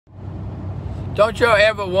don't you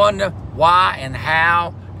ever wonder why and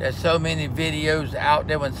how there's so many videos out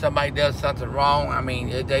there when somebody does something wrong? I mean,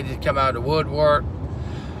 they just come out of the woodwork,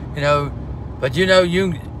 you know. But you know,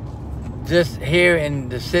 you just here in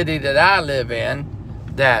the city that I live in,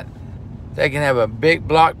 that they can have a big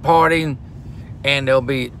block party and there'll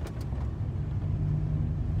be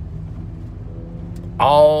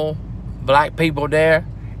all black people there,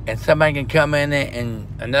 and somebody can come in and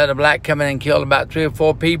another black come in and kill about 3 or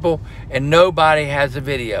 4 people, and nobody has a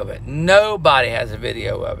video of it. Nobody has a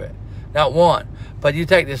video of it. Not one. But you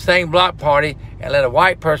take the same block party and let a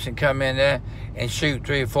white person come in there and shoot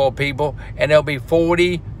 3 or 4 people, and there'll be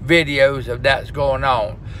 40 videos of that's going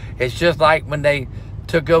on. It's just like when they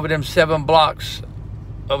took over them 7 blocks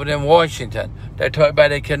over in Washington. They told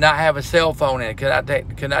everybody they could not have a cell phone in it,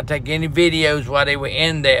 could not take any videos while they were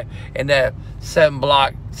in there in that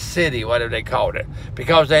 7-block city, whatever they called it,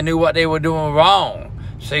 because they knew what they were doing wrong.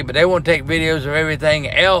 See, but they won't take videos of everything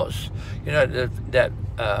else, you know, that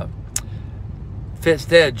fits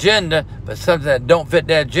their agenda, but something that don't fit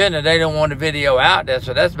their agenda, they don't want a video out there.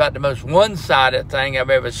 So that's about the most one-sided thing I've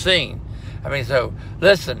ever seen. I mean, so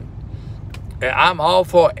listen, I'm all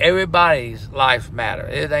for everybody's life matter.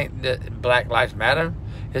 It ain't Black Lives Matter.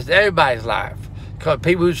 It's everybody's life. Because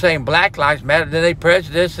people who saying Black Lives Matter, then they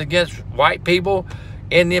prejudice against white people,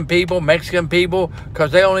 Indian people, Mexican people,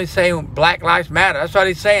 because they only say Black Lives Matter. That's what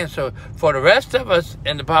he's saying. So for the rest of us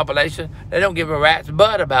in the population, they don't give a rat's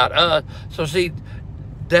butt about us. So see,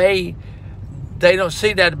 they don't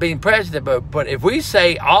see that as being prejudice. But if we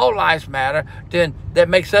say all lives matter, then that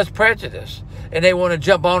makes us prejudiced. And they want to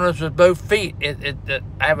jump on us with both feet.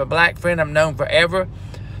 I have a black friend I've known forever,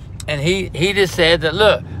 and he just said that,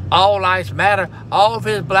 look, all lives matter. All of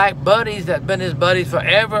his black buddies that been his buddies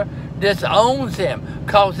forever disowns him,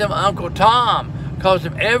 calls him Uncle Tom, calls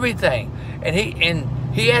him everything. And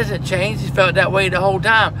he hasn't changed. He's felt that way the whole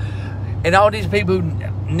time. And all these people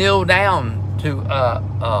who kneel down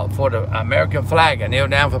for the American flag and kneel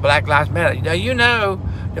down for Black Lives Matter. Now, you know,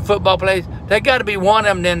 the football players, there got to be one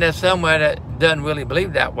of them in there somewhere that doesn't really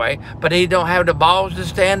believe that way, but he don't have the balls to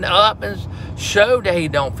stand up and show that he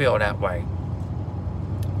don't feel that way.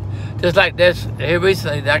 Just like this here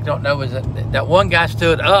recently, I don't know, was that one guy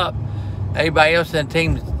stood up, everybody else in the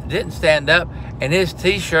team didn't stand up, and his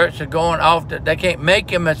t-shirts are going off. They can't make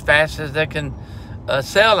them as fast as they can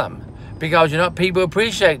sell them, because, you know, people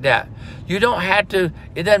appreciate that. You don't have to,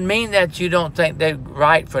 it doesn't mean that you don't think they're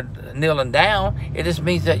right for kneeling down. It just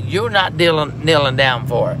means that you're not kneeling down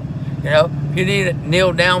for it. You know, if you need to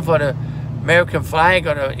kneel down for the American flag,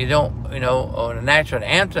 or you don't, you know, or the national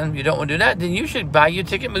anthem, you don't want to do that, then you should buy your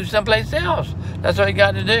ticket, move someplace else. That's what you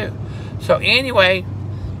got to do. So anyway,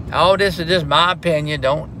 all this is just my opinion.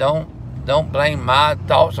 Don't blame my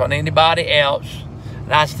thoughts on anybody else.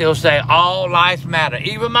 And I still say all lives matter.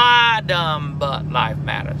 Even my dumb butt life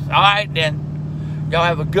matters. All right, then. Y'all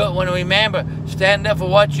have a good one. And remember, stand up for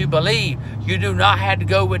what you believe. You do not have to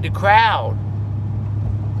go with the crowd.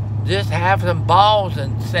 Just have some balls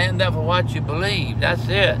and stand up for what you believe. That's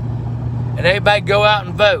it. And everybody go out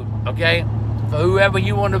and vote, okay? For whoever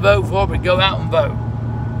you want to vote for, but go out and vote.